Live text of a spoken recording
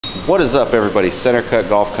What is up, everybody? Center Cut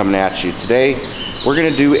Golf coming at you. Today we're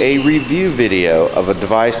going to do a review video of a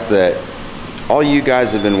device that all you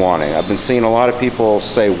guys have been wanting. I've been seeing a lot of people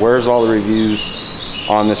say, where's all the reviews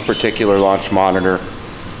on this particular launch monitor?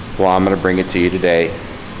 Well, I'm going to bring it to you today.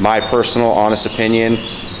 My personal honest opinion,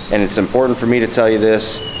 and it's important for me to tell you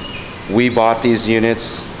this, we bought these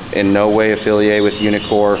units, in no way affiliated with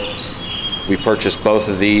Uneekor. We purchased both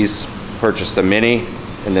of these, purchased the Mini,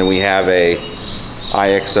 and then we have a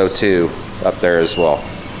IXO2 up there as well.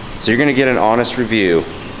 So you're going to get an honest review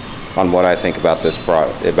on what I think about this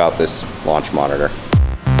launch monitor.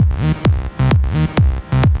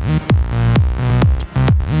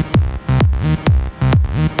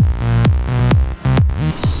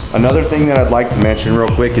 Another thing that I'd like to mention real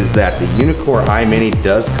quick is that the Uneekor iMini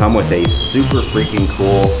does come with a super freaking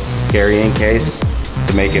cool carrying case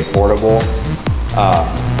to make it portable.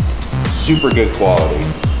 Super good quality.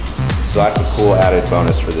 So that's a cool added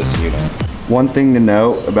bonus for this unit. One thing to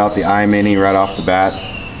note about the iMini right off the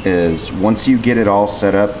bat is once you get it all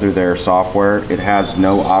set up through their software, it has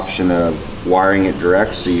no option of wiring it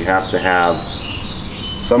direct, so you have to have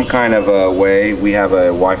some kind of a way. We have a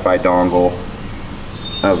Wi-Fi dongle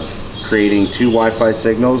of creating two Wi-Fi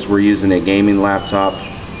signals. We're using a gaming laptop,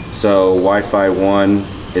 so Wi-Fi 1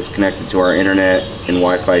 is connected to our internet and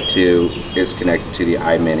Wi-Fi 2 is connected to the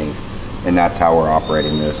iMini, and that's how we're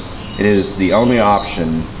operating this. It is the only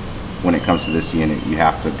option when it comes to this unit. You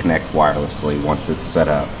have to connect wirelessly once it's set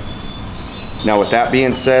up. Now with that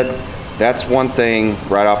being said, that's one thing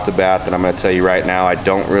right off the bat that I'm going to tell you right now I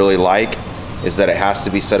don't really like, is that it has to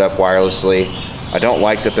be set up wirelessly. I don't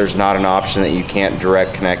like that there's not an option that you can't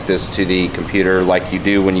direct connect this to the computer like you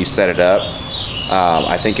do when you set it up.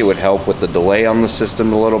 I think it would help with the delay on the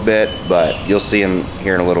system a little bit, but you'll see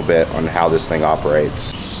here in a little bit on how this thing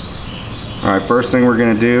operates. All right, first thing we're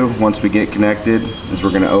gonna do once we get connected is we're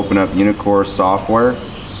gonna open up Uneekor software.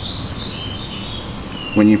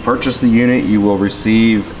 When you purchase the unit, you will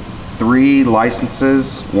receive 3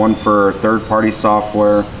 licenses, one for third-party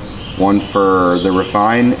software, one for the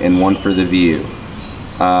Refine, and one for the View.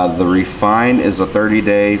 The Refine is a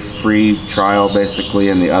 30-day free trial basically,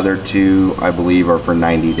 and the other 2 I believe are for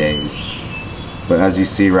 90 days. But as you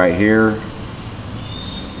see right here,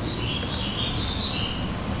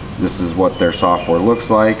 this is what their software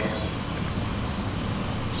looks like.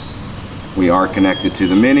 We are connected to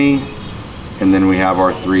the Mini, and then we have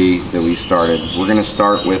our 3 that we started. We're gonna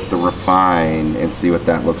start with the Refine and see what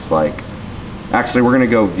that looks like. Actually, we're gonna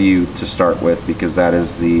go View to start with because that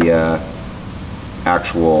is the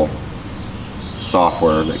actual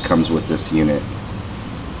software that comes with this unit.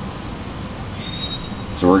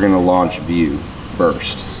 So we're gonna launch View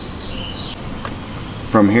first.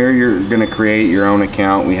 From here, you're gonna create your own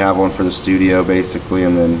account. We have one for the studio basically,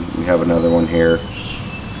 and then we have another one here.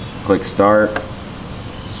 Click start.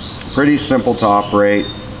 Pretty simple to operate,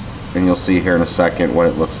 and you'll see here in a second what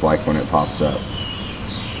it looks like when it pops up.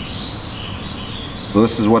 So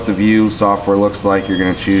this is what the View software looks like. You're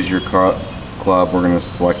gonna choose your club. We're gonna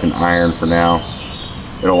select an iron for now.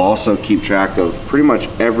 It'll also keep track of pretty much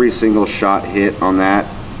every single shot hit on that.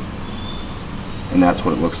 And that's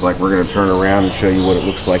what it looks like. We're going to turn around and show you what it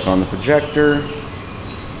looks like on the projector.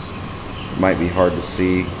 It might be hard to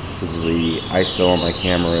see because the ISO on my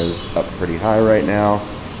camera is up pretty high right now.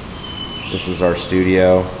 This is our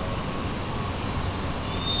studio.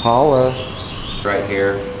 Holla. Right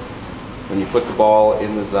here, when you put the ball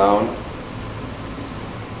in the zone,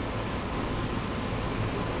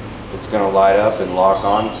 it's going to light up and lock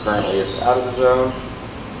on. Currently it's out of the zone.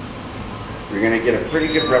 You're going to get a pretty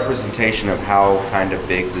good representation of how kind of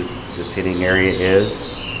big this hitting area is.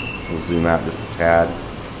 We'll zoom out just a tad.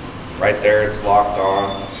 Right there, it's locked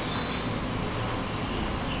on.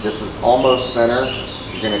 This is almost center.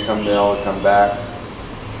 You're going to come down, come back.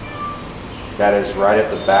 That is right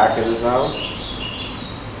at the back of the zone.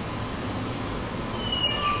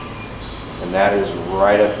 And that is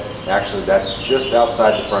right at, actually that's just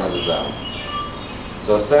outside the front of the zone.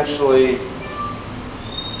 So essentially,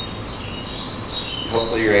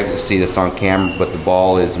 hopefully you're able to see this on camera, but the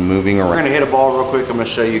ball is moving around. We're gonna hit a ball real quick. I'm gonna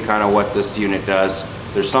show you kind of what this unit does.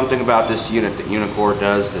 There's something about this unit that Uneekor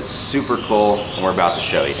does that's super cool, and we're about to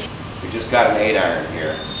show you. We just got an 8-iron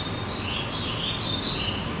here.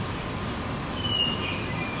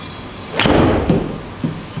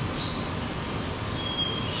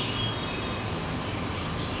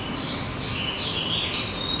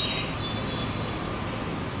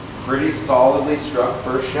 Pretty solidly struck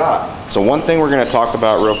first shot. So one thing we're going to talk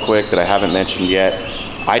about real quick that I haven't mentioned yet,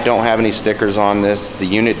 I don't have any stickers on this. The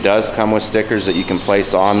unit does come with stickers that you can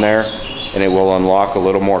place on there, and it will unlock a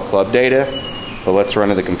little more club data. But let's run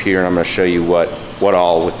to the computer and I'm going to show you what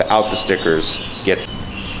all without the stickers gets.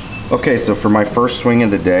 Okay, so for my first swing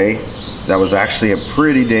of the day, that was actually a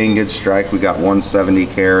pretty dang good strike. We got 170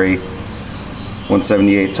 carry,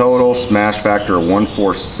 178 total, smash factor of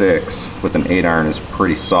 146 with an 8-iron is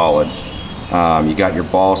pretty solid. You got your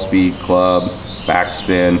ball speed, club,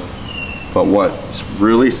 backspin, but what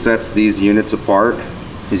really sets these units apart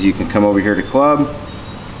is you can come over here to club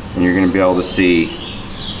and you're going to be able to see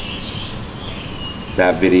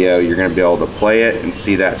that video. You're going to be able to play it and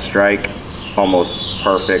see that strike almost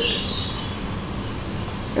perfect.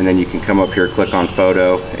 And then you can come up here, click on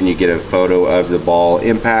photo, and you get a photo of the ball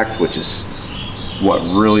impact, which is what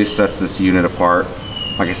really sets this unit apart.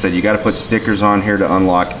 Like I said, you got to put stickers on here to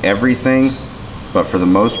unlock everything, but for the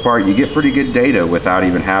most part you get pretty good data without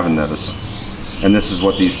even having those. And this is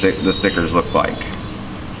what the stickers look like.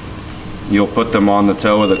 You'll put them on the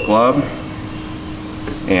toe of the club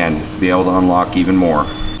and be able to unlock even more.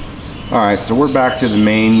 Alright, so we're back to the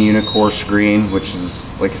main Uneekor screen, which is,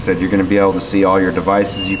 like I said, you're going to be able to see all your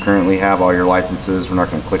devices you currently have, all your licenses. We're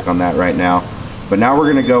not going to click on that right now. But now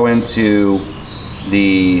we're going to go into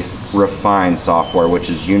the Refine software, which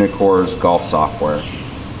is Uneekor's golf software,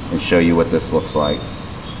 and show you what this looks like.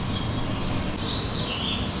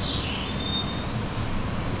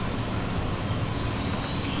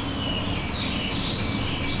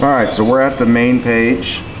 Alright, so we're at the main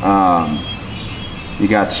page. You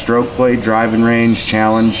got stroke play, driving range,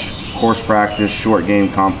 challenge, course practice, short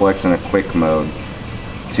game, complex, and a quick mode.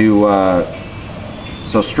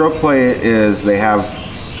 So stroke play is, they have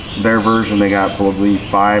their version, they got probably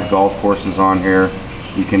 5 golf courses on here.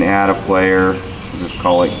 You can add a player, just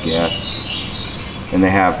call it guest. And they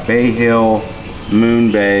have Bay Hill,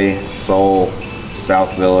 Moon Bay, Soul,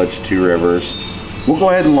 South Village, Two Rivers. We'll go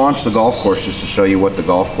ahead and launch the golf course just to show you what the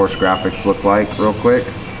golf course graphics look like real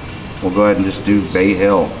quick. We'll go ahead and just do Bay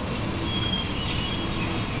Hill.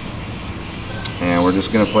 And we're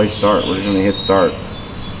just gonna play start. We're just gonna hit start.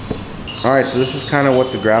 All right, so this is kind of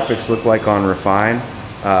what the graphics look like on Refine,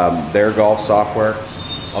 their golf software.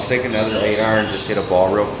 I'll take another 8-iron, just hit a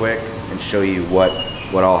ball real quick and show you what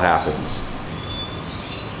all happens.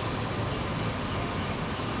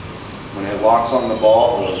 When it locks on the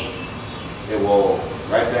ball, it will,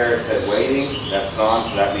 right there it said waiting, that's gone,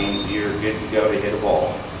 so that means you're good to go to hit a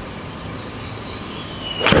ball.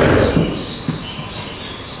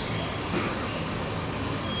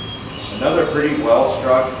 Another pretty well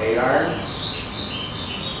struck 8-iron.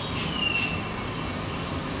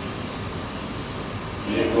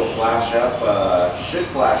 And it will flash up, should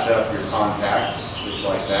flash up your contact, just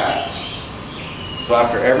like that. So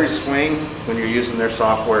after every swing, when you're using their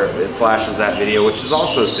software, it flashes that video, which is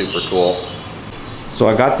also super cool. So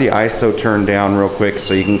I got the ISO turned down real quick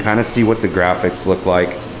so you can kind of see what the graphics look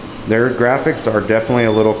like. Their graphics are definitely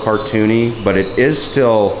a little cartoony, but it is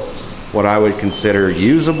still what I would consider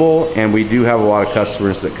usable, and we do have a lot of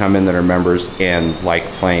customers that come in that are members and like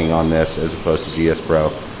playing on this as opposed to GS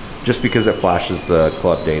Pro, just because it flashes the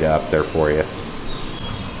club data up there for you.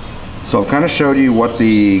 So I've kind of showed you what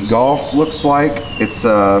the golf looks like. It's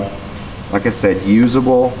like I said,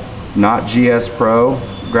 usable, not GS Pro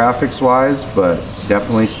graphics wise, but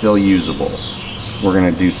definitely still usable. We're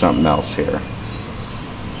gonna do something else here.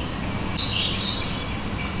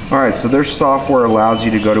 Alright, so their software allows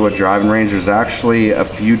you to go to a driving range. There's actually a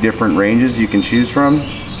few different ranges you can choose from,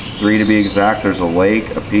 3 to be exact. There's a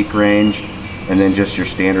lake, a peak range, and then just your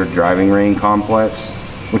standard driving range complex,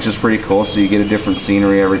 which is pretty cool. So you get a different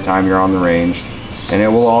scenery every time you're on the range. And it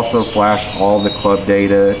will also flash all the club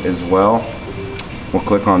data as well. We'll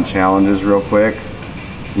click on challenges real quick.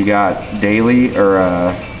 You got daily, or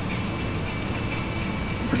I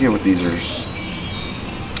forget what these are.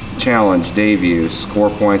 Challenge, day view, score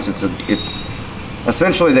points. It's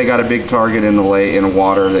essentially, they got a big target in the lake, in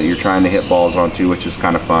water that you're trying to hit balls onto, which is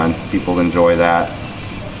kind of fun. People enjoy that.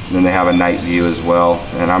 And then they have a night view as well,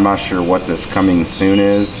 and I'm not sure what this coming soon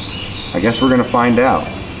is. I guess we're gonna find out.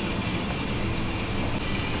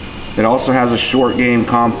 It also has a short game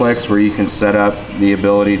complex where you can set up the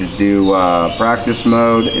ability to do practice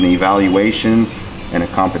mode, an evaluation, and a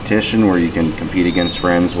competition where you can compete against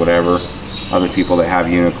friends, whatever, other people that have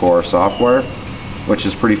Uneekor software, which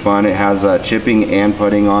is pretty fun. It has chipping and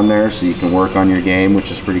putting on there, so you can work on your game,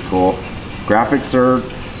 which is pretty cool. Graphics are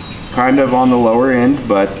kind of on the lower end,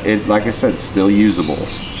 but it, like I said, still usable.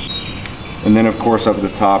 And then of course up at the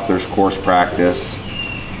top there's course practice,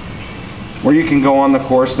 where you can go on the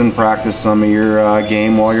course and practice some of your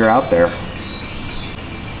game while you're out there.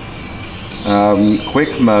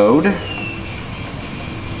 Quick mode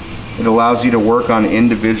It allows you to work on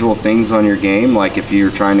individual things on your game, like if you're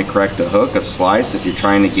trying to correct a hook, a slice, if you're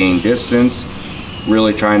trying to gain distance,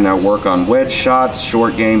 really trying to work on wedge shots,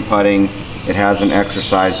 short game putting. It has an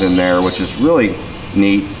exercise in there, which is really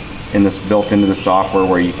neat, and this built into the software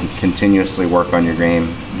where you can continuously work on your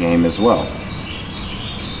game as well.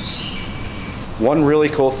 One really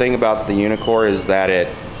cool thing about the Uneekor is that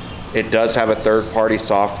it does have a third-party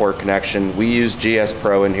software connection. We use GS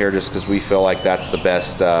Pro in here just because we feel like that's the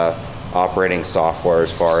best operating software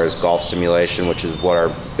as far as golf simulation, which is what our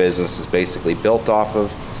business is basically built off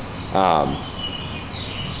of.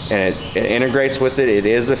 And it integrates with it. It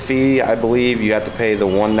is a fee, I believe. You have to pay the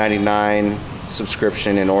 $199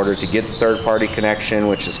 subscription in order to get the third-party connection,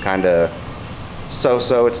 which is kind of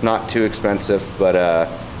so-so. It's not too expensive, but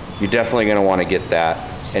you're definitely going to want to get that.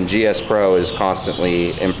 And GS Pro is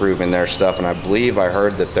constantly improving their stuff, and I believe I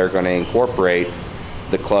heard that they're going to incorporate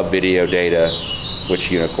the club video data, which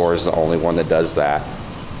Uneekor is the only one that does that.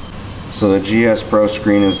 So the GS Pro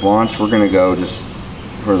screen is launched. We're going to go, just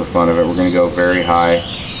for the fun of it, we're going to go very high,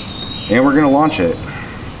 and we're going to launch it.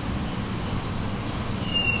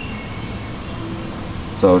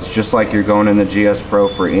 So it's just like you're going in the GS Pro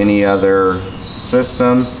for any other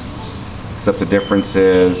system, except the difference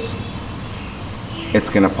is it's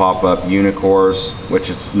going to pop up Uneekor's, which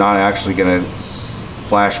it's not actually going to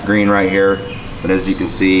flash green right here, but as you can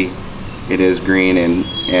see, it is green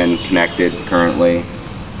and connected currently.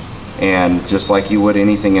 And just like you would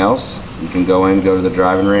anything else, you can go to the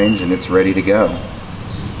driving range and it's ready to go.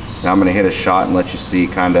 Now I'm going to hit a shot and let you see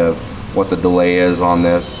kind of what the delay is on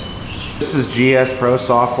this. This is GS Pro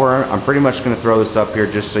software. I'm pretty much going to throw this up here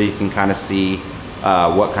just so you can kind of see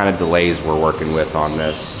what kind of delays we're working with on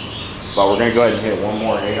this. But we're going to go ahead and hit one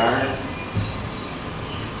more 8-iron.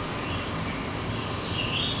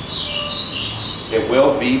 It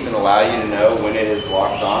will beep and allow you to know when it is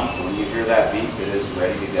locked on, so when you hear that beep, it is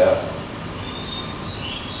ready to go.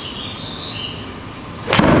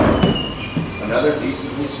 Another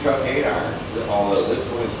decently struck 8-iron, although this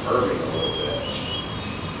one is curving a little bit.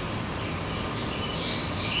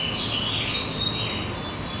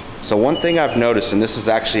 So one thing I've noticed, and this is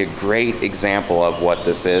actually a great example of what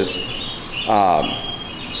this is.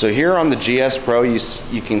 So here on the GS Pro,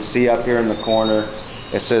 you can see up here in the corner,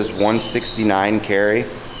 it says 169 carry,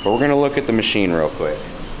 but we're going to look at the machine real quick.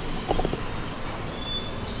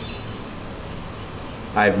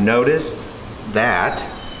 I've noticed that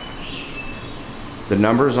the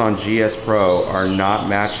numbers on GS Pro are not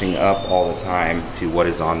matching up all the time to what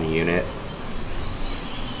is on the unit.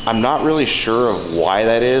 I'm not really sure of why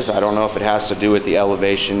that is. I don't know if it has to do with the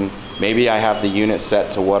elevation. Maybe I have the unit set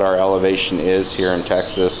to what our elevation is here in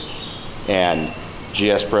Texas, and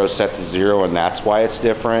GS Pro set to 0, and that's why it's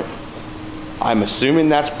different. I'm assuming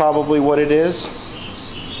that's probably what it is.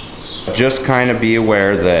 Just kind of be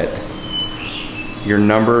aware that your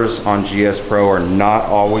numbers on GS Pro are not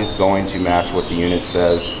always going to match what the unit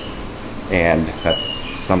says, and that's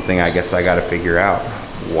something I guess I got to figure out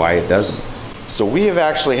why it doesn't. So we have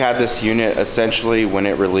actually had this unit essentially when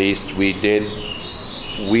it released.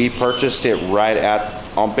 We purchased it right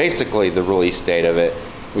on basically the release date of it.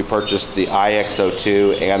 We purchased the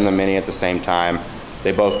IX02 and the Mini at the same time.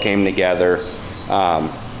 They both came together.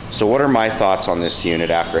 So what are my thoughts on this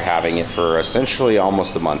unit after having it for essentially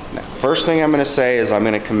almost a month now? First thing I'm going to say is I'm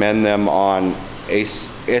going to commend them on it's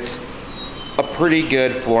a pretty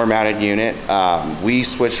good floor mounted unit. We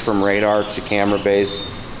switched from radar to camera base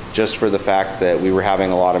just for the fact that we were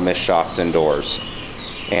having a lot of missed shots indoors,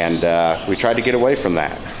 and we tried to get away from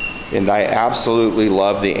that. And I absolutely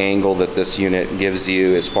love the angle that this unit gives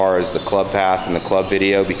you as far as the club path and the club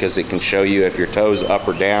video, because it can show you if your toe's up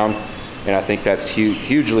or down, and I think that's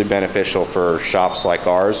hugely beneficial for shops like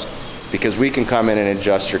ours, because we can come in and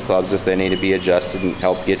adjust your clubs if they need to be adjusted and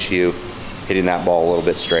help get you hitting that ball a little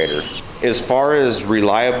bit straighter. As far as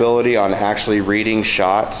reliability on actually reading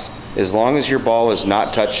shots, as long as your ball is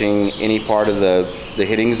not touching any part of the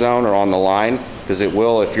hitting zone or on the line, because it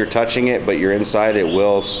will, if you're touching it but you're inside, it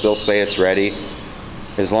will still say it's ready.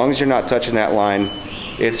 As long as you're not touching that line,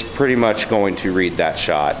 it's pretty much going to read that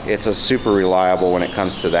shot. It's a super reliable when it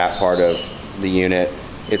comes to that part of the unit.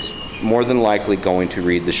 It's more than likely going to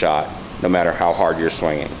read the shot, no matter how hard you're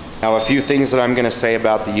swinging. Now, a few things that I'm going to say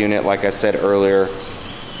about the unit, like I said earlier,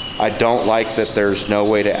 I don't like that there's no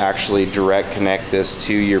way to actually direct connect this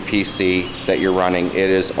to your PC that you're running. It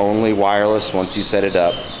is only wireless once you set it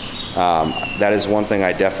up. That is one thing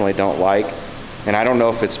I definitely don't like. And I don't know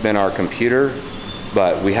if it's been our computer,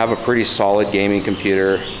 but we have a pretty solid gaming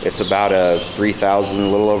computer. It's about a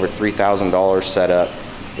little over $3,000 setup.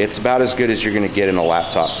 It's about as good as you're gonna get in a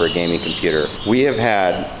laptop for a gaming computer. We have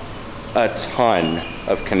had a ton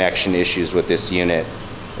of connection issues with this unit,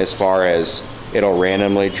 as far as it'll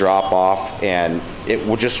randomly drop off and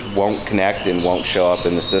it just won't connect and won't show up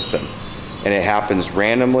in the system. And it happens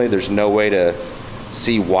randomly. There's no way to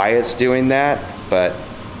see why it's doing that, but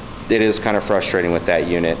it is kind of frustrating with that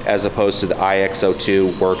unit, as opposed to the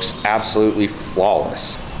IXO2 works absolutely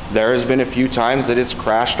flawless. There has been a few times that it's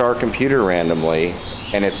crashed our computer randomly,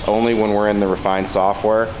 and it's only when we're in the refined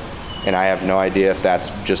software, and I have no idea if that's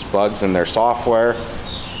just bugs in their software.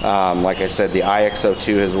 Like I said, the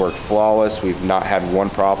IXO2 has worked flawless. We've not had one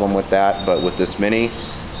problem with that, but with this Mini,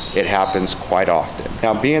 it happens quite often.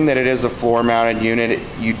 Now, being that it is a floor mounted unit,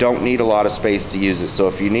 you don't need a lot of space to use it. So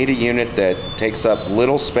if you need a unit that takes up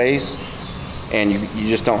little space and you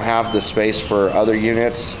just don't have the space for other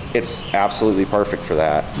units, it's absolutely perfect for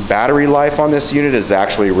that. Battery life on this unit is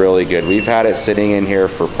actually really good. We've had it sitting in here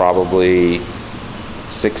for probably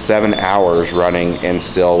 6-7 hours running and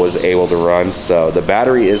still was able to run. So the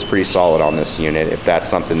battery is pretty solid on this unit, if that's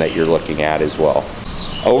something that you're looking at as well.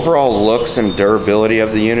 Overall looks and durability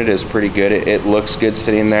of the unit is pretty good. It looks good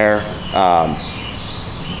sitting there.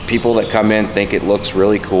 People that come in think it looks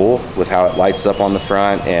really cool with how it lights up on the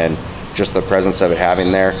front and just the presence of it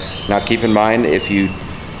having there. Now keep in mind, if you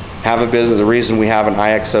have a business, the reason we have an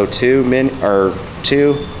IXO2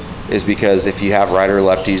 2 is because if you have right or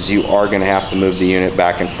lefties, you are gonna have to move the unit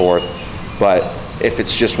back and forth. But if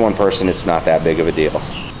it's just one person, it's not that big of a deal.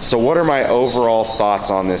 So what are my overall thoughts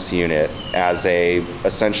on this unit as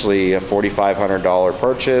essentially a $4,500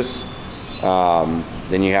 purchase?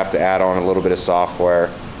 Then you have to add on a little bit of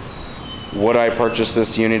software. Would I purchase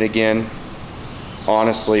this unit again?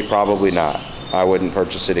 Honestly, probably not. I wouldn't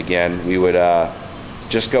purchase it again. We would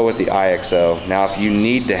just go with the IXO. Now, if you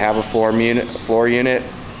need to have a floor unit,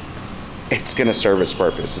 it's gonna serve its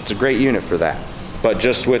purpose. It's a great unit for that. But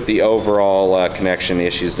just with the overall connection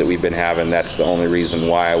issues that we've been having, that's the only reason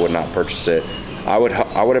why I would not purchase it. I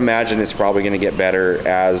would imagine it's probably going to get better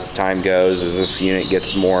as time goes, as this unit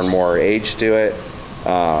gets more and more age to it.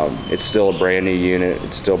 It's still a brand new unit.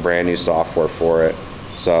 It's still brand new software for it.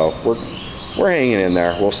 So we're hanging in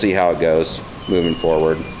there. We'll see how it goes moving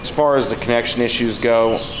forward. As far as the connection issues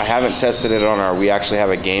go, I haven't tested it on we actually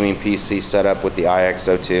have a gaming PC set up with the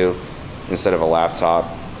IXO2 instead of a laptop.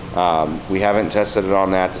 We haven't tested it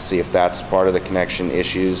on that to see if that's part of the connection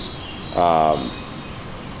issues,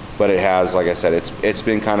 but it has, like I said, it's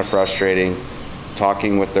been kind of frustrating.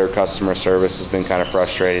 Talking with their customer service has been kind of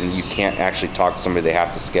frustrating. You can't actually talk to somebody. They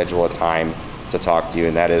have to schedule a time to talk to you,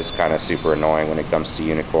 and that is kind of super annoying when it comes to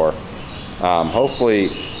Uneekor.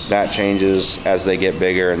 Hopefully that changes as they get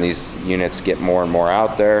bigger and these units get more and more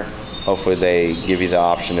out there. Hopefully they give you the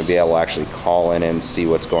option to be able to actually call in and see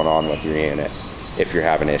what's going on with your unit if you're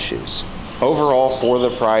having issues. Overall, for the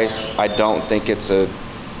price, I don't think it's a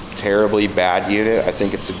terribly bad unit. I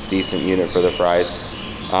think it's a decent unit for the price.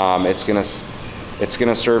 It's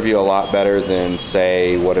gonna serve you a lot better than,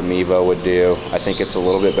 say, what a Mevo would do. I think it's a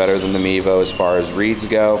little bit better than the Mevo as far as reads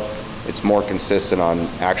go. It's more consistent on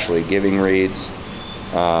actually giving reads.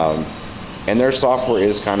 And their software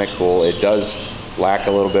is kind of cool. It does lack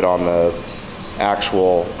a little bit on the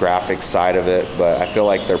actual graphics side of it, but I feel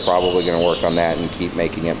like they're probably going to work on that and keep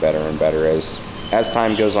making it better and better as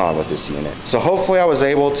time goes on with this unit. So hopefully I was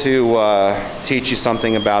able to teach you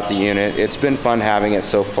something about the unit. It's been fun having it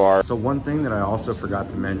so far. So one thing that I also forgot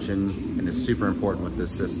to mention, and is super important with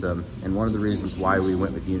this system, and one of the reasons why we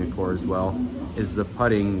went with Uneekor as well, is the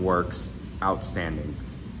putting works outstanding.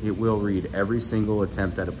 It will read every single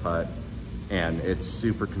attempt at a putt, and it's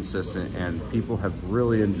super consistent, and people have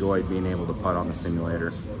really enjoyed being able to putt on the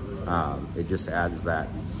simulator. It just adds that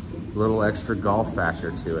little extra golf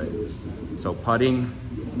factor to it. So putting,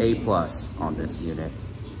 A+ on this unit,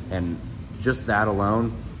 and just that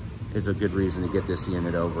alone is a good reason to get this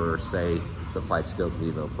unit over, say, the FlightScope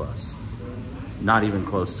Vivo Plus. Not even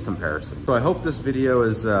close comparison. So I hope this video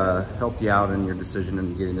has helped you out in your decision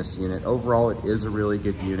in getting this unit. Overall, it is a really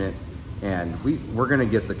good unit, and we're gonna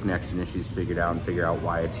get the connection issues figured out and figure out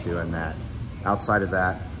why it's doing that. Outside of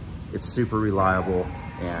that, it's super reliable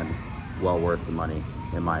and well worth the money,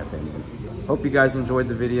 in my opinion. Hope you guys enjoyed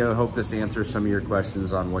the video. Hope this answers some of your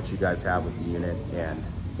questions on what you guys have with the unit, and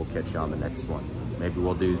we'll catch you on the next one. Maybe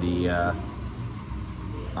we'll do the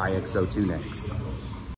IXO2 next.